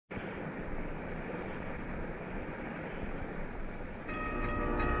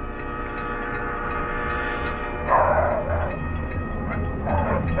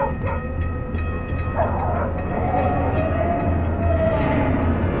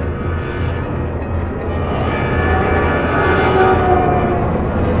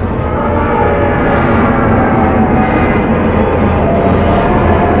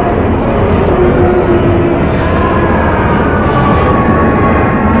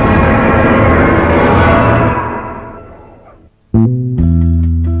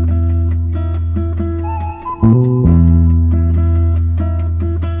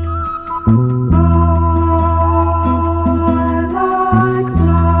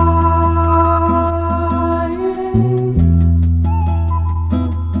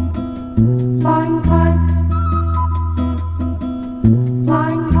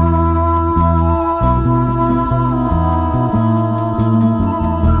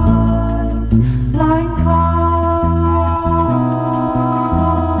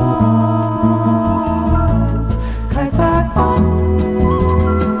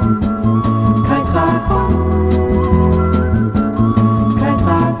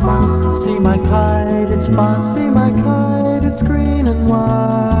spot. See my kite, it's green and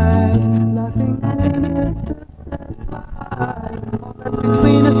white, laughing in its distant flight. All that's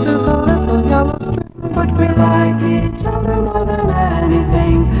between us is a little yellow string, but we like each other more than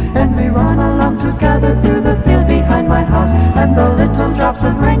anything. And we run along together through the field behind my house, and the little drops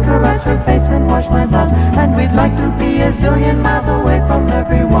of rain caress her face and wash my blouse. And we'd like to be a zillion miles away from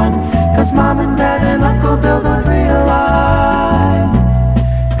everyone, 'cause Mom and Dad and Uncle Bill don't realize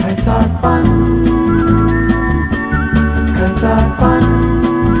kites are fun. Kites are fun.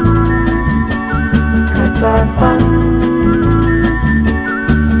 Kites are fun.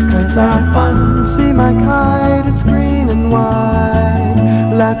 Kites are fun. See my kite, it's green and white,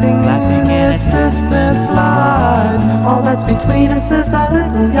 laughing in its distant flight. All that's between us is a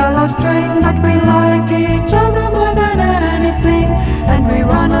little yellow string, but we like each other more than anything. And we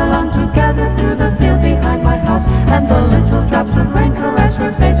run along together through the field behind my house, and the little drops of rain caress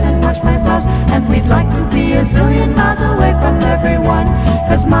her face and wash my blouse. And we'd like to be a zillion miles away from everyone,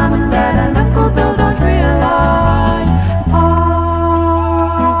 'cause Mom and Dad and Uncle Bill don't realize I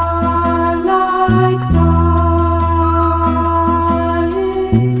like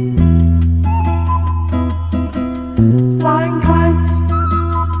flying kites,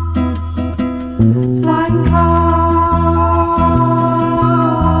 flying kites.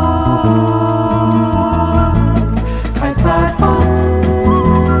 Kites are fun.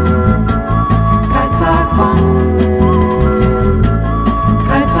 Kites are fun.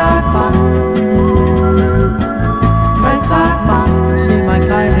 Kites are fun.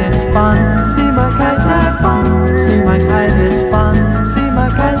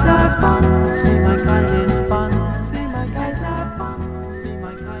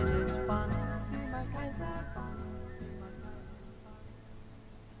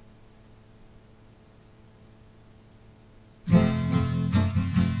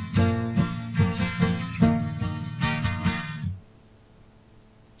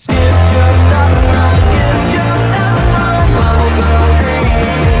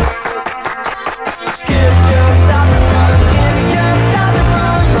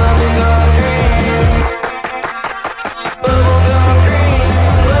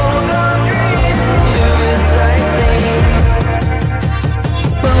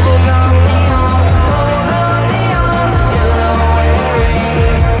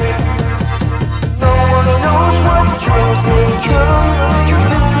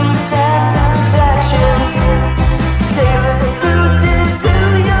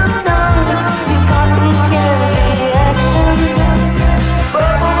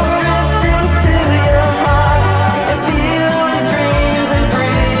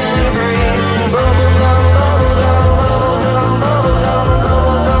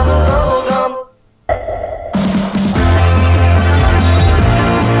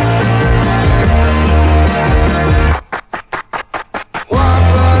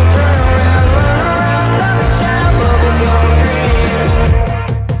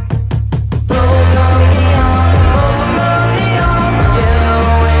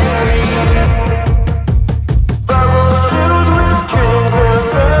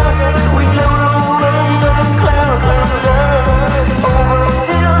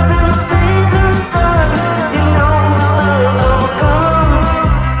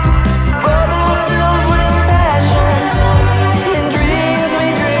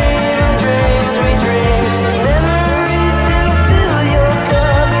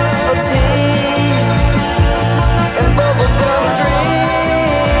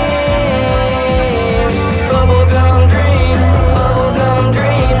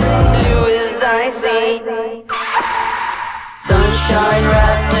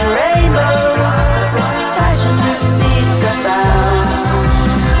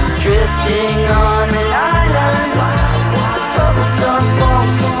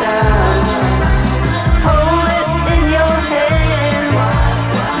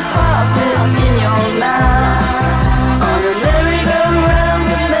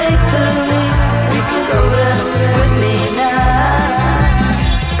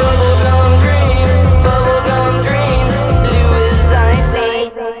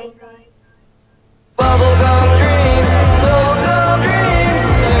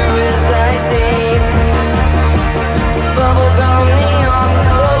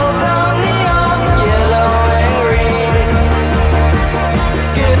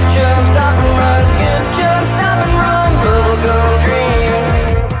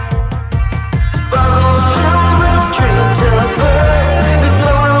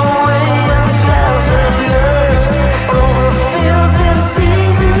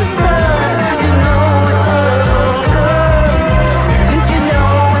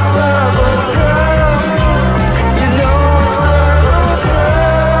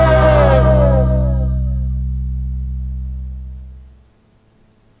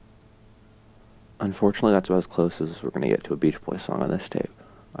 unfortunately, that's about as close as we're going to get to a Beach Boys song on this tape.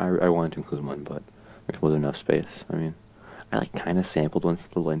 I wanted to include one, but there wasn't enough space. I mean, I like kind of sampled one for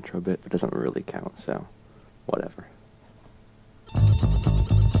the little intro bit, but it doesn't really count, so whatever.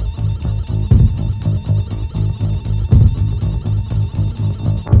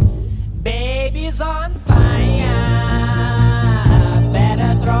 Baby's on fire,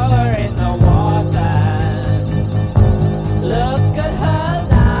 better throw her in the water. Look at her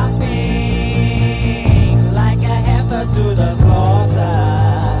laughing like a heifer to the slaughter.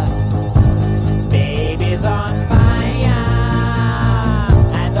 Baby's on fire,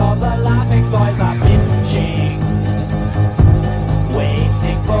 and all the laughing boys are bitching,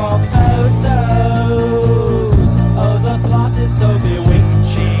 waiting for photos. Oh, the plot is so bewitching.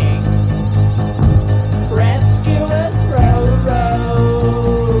 Rescuers row,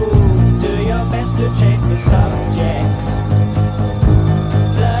 row, do your best to change the subject.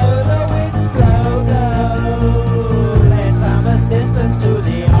 Blow the wind, blow, blow, lend some assistance to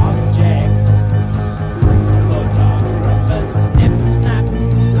the object. Photographer snip, snap,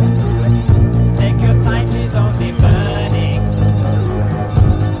 take your time, she's only burning.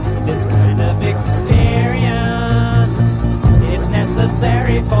 This kind of experience is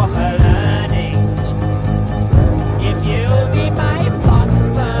necessary for her learning. If you'll be my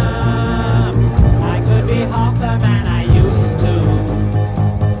flotsam, I could be half the man I used to.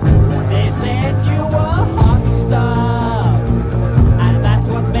 They said you were hot stuff, and that's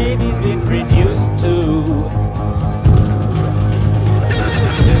what baby's been reduced to.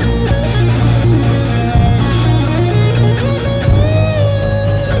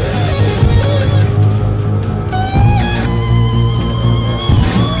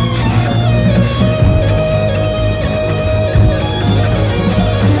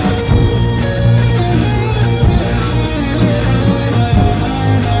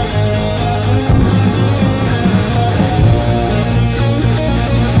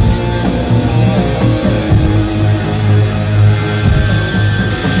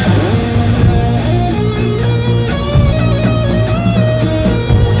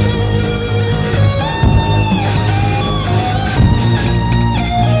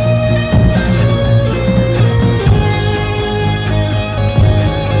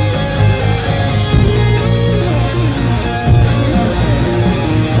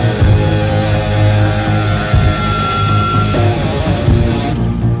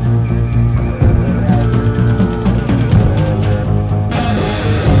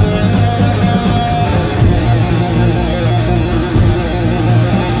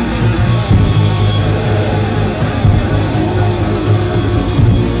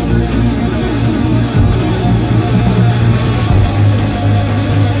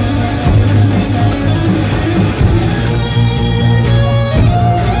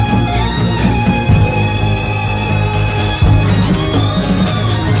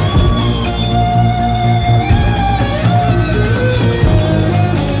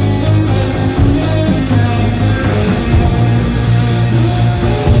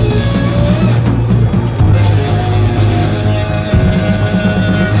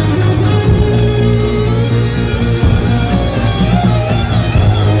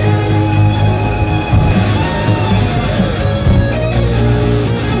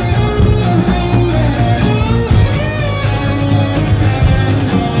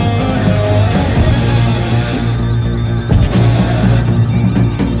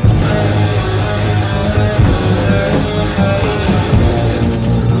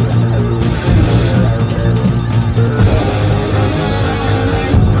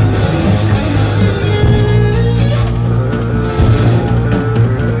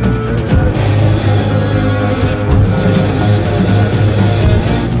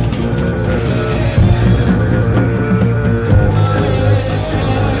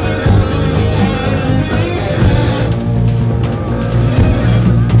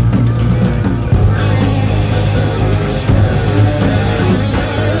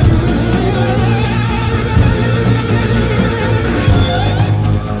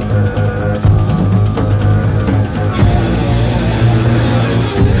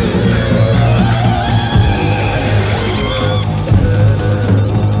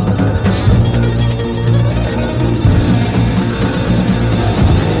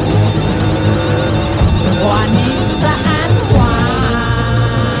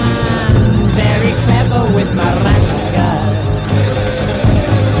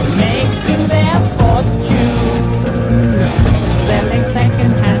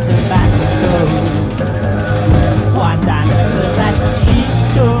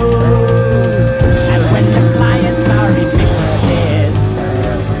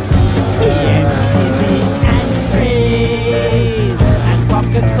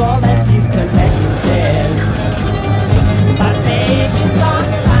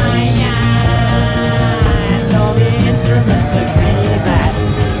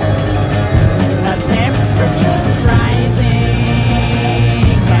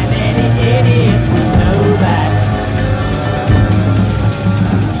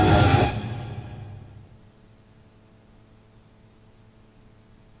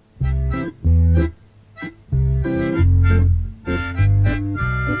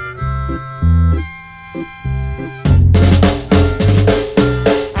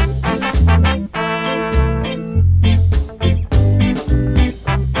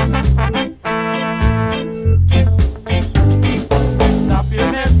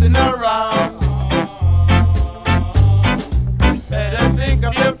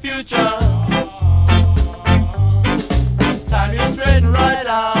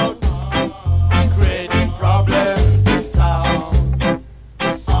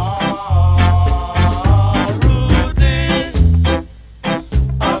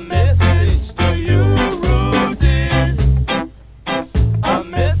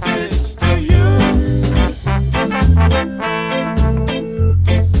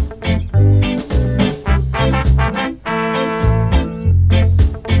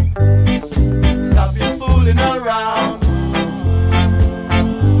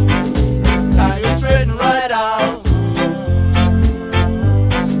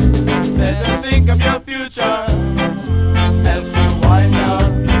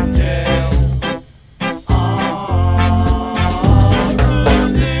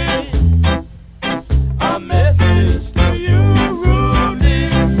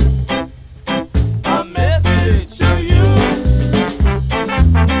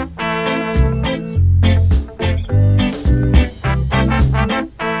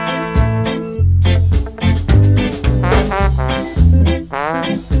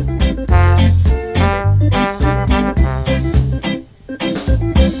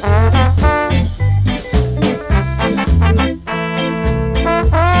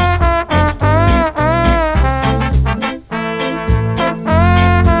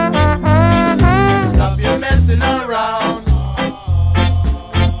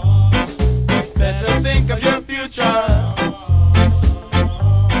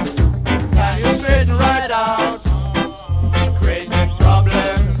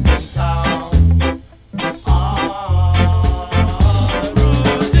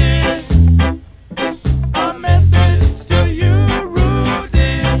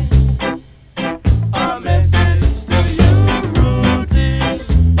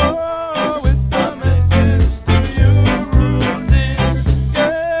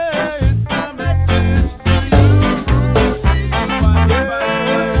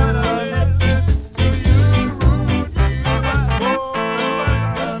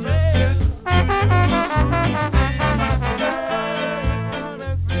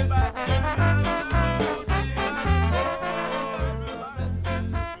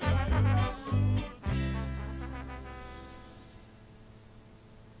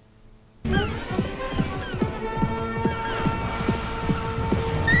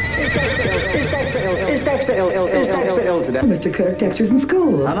 Dexter ill today? Mr. Kirk, Dexter's in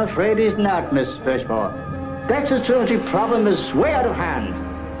school. I'm afraid he's not, Miss Fishmore. Dexter's truancy problem is way out of hand.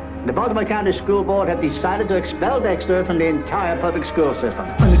 The Baltimore County School Board have decided to expel Dexter from the entire public school system.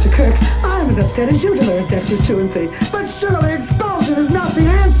 Oh, Mr. Kirk, I'm as upset as you to learn Dexter's truancy. But surely expulsion is not the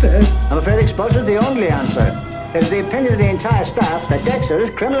answer. I'm afraid expulsion is the only answer. It's the opinion of the entire staff that Dexter is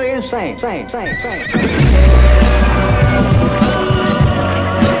criminally insane. Sane.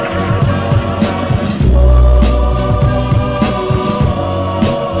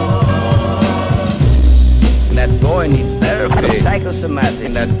 That boy needs therapy.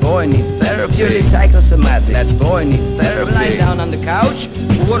 Psychosomatic. That boy needs therapy. Purely psychosomatic. That boy needs therapy. Lying down on the couch.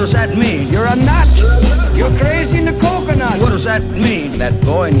 What does that mean? You're a nut. You're crazy in the coconut. What does that mean? That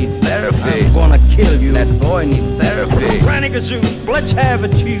boy needs therapy. I'm gonna kill you. That boy needs therapy. Granny Gazoo, let's have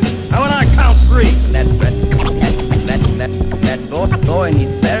it, Chief. And when I count 3. That boy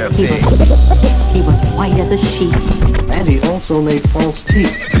needs therapy. He was white as a sheet. And he also made false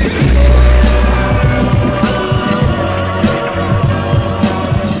teeth.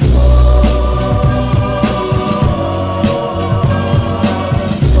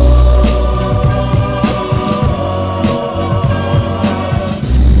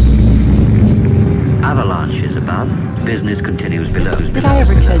 Avalanche is above. Business continues below. Did I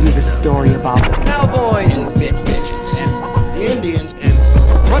ever tell you the story about Cowboys. Midgets and the Indians and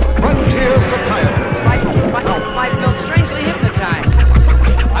Frontier Psychiatry. I felt strangely hypnotized.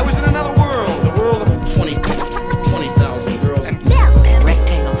 I was in another world, the world of 20,000 girls. and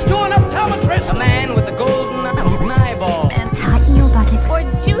rectangles? Doing optometrist. A man with a golden eyeball. Tighten your buttocks. Or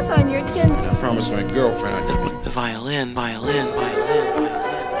juice on your chin. I promised my girlfriend I did. The violin.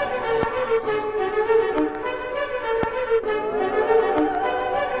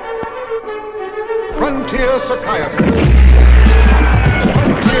 Frontier Psychiatry.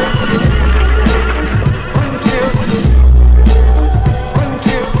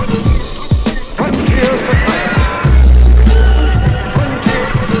 Frontier Psychiatry. Frontier Psychiatry.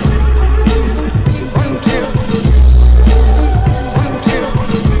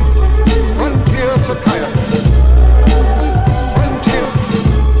 Frontier Psychiatry.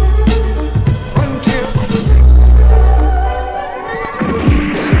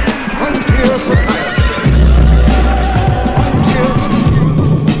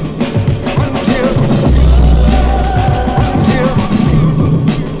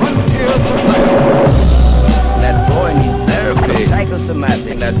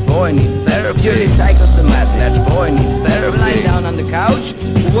 Psychosomatic. That boy needs therapy. Purely psychosomatic. That boy needs therapy. Lying down on the couch.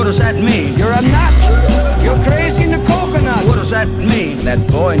 What does that mean? You're a nut. You're crazy in the coconut. What does that mean? That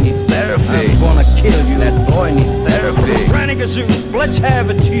boy needs therapy. I'm gonna kill you. That boy needs therapy. Granny Gazoo, let's have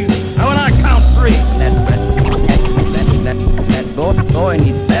it, Chief. And when I count 3. That boy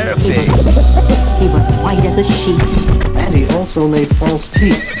needs therapy. He was white as a sheet. And he also made false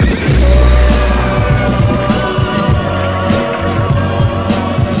teeth.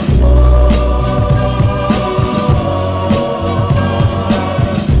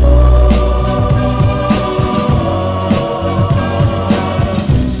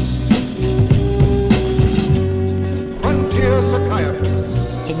 Frontier Psychiatry.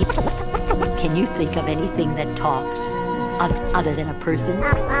 Can you think of anything that talks other than a person? A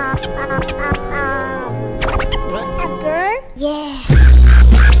bird? Yeah.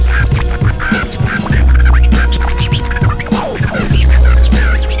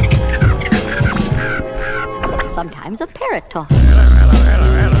 Sometimes a parrot talks.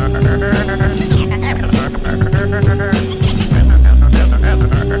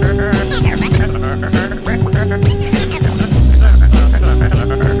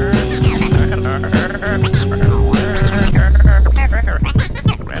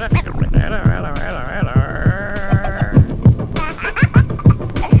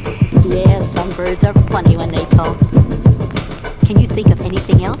 Yeah, some birds are funny when they talk. Can you think of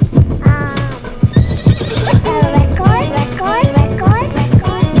anything else?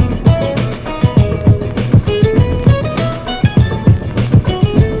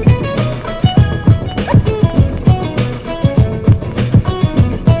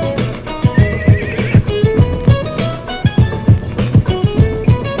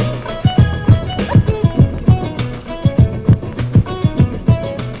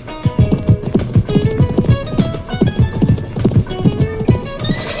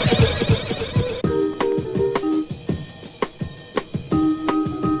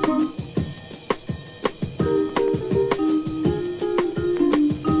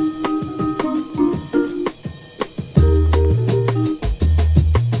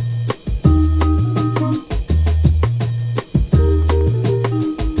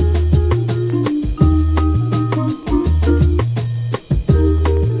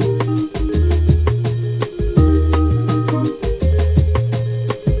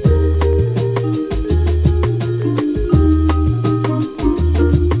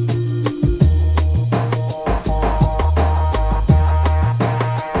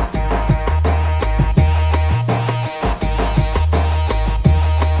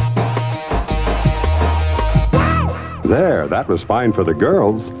 There, that was fine for the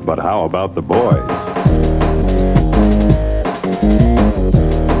girls, but how about the boys?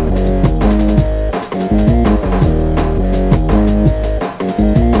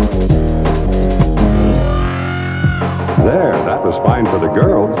 There, that was fine for the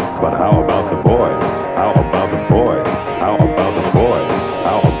girls, but how about the boys? How about the boys? How about the boys?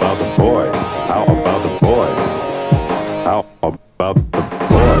 How about the boys? How about the boys? How about the boys?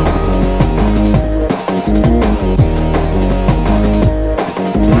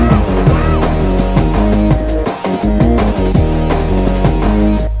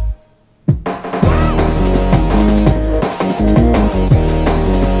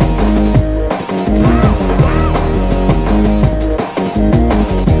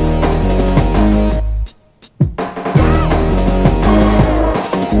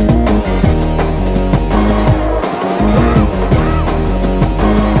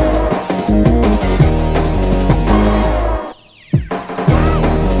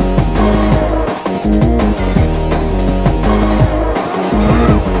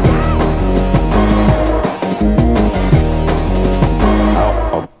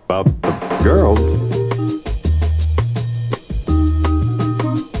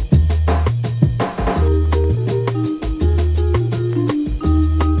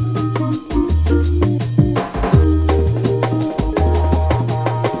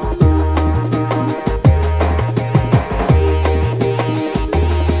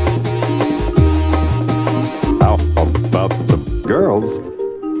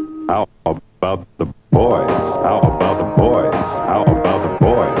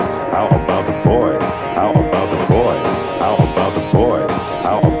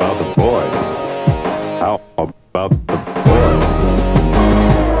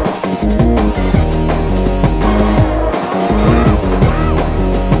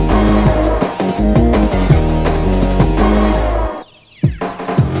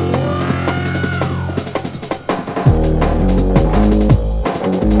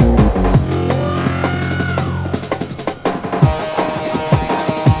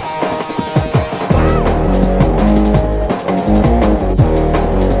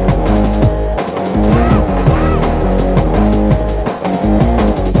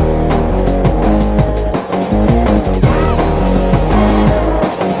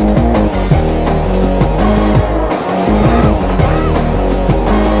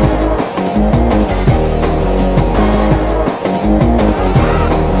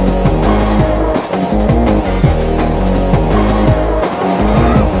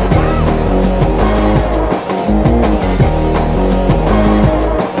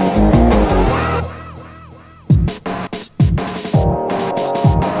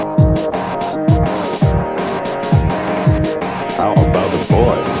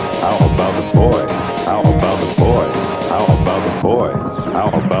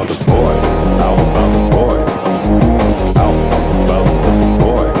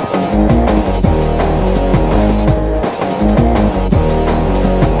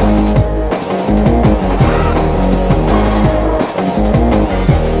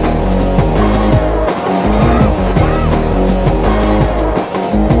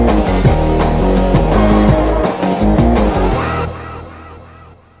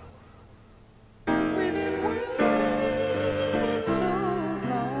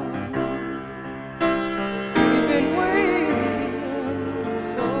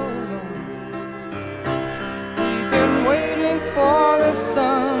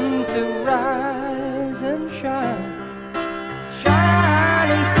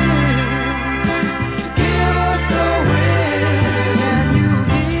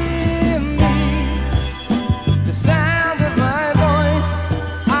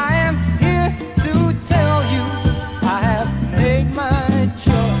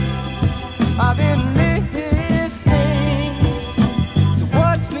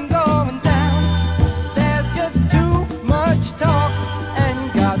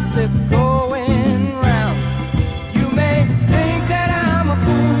 Gossip.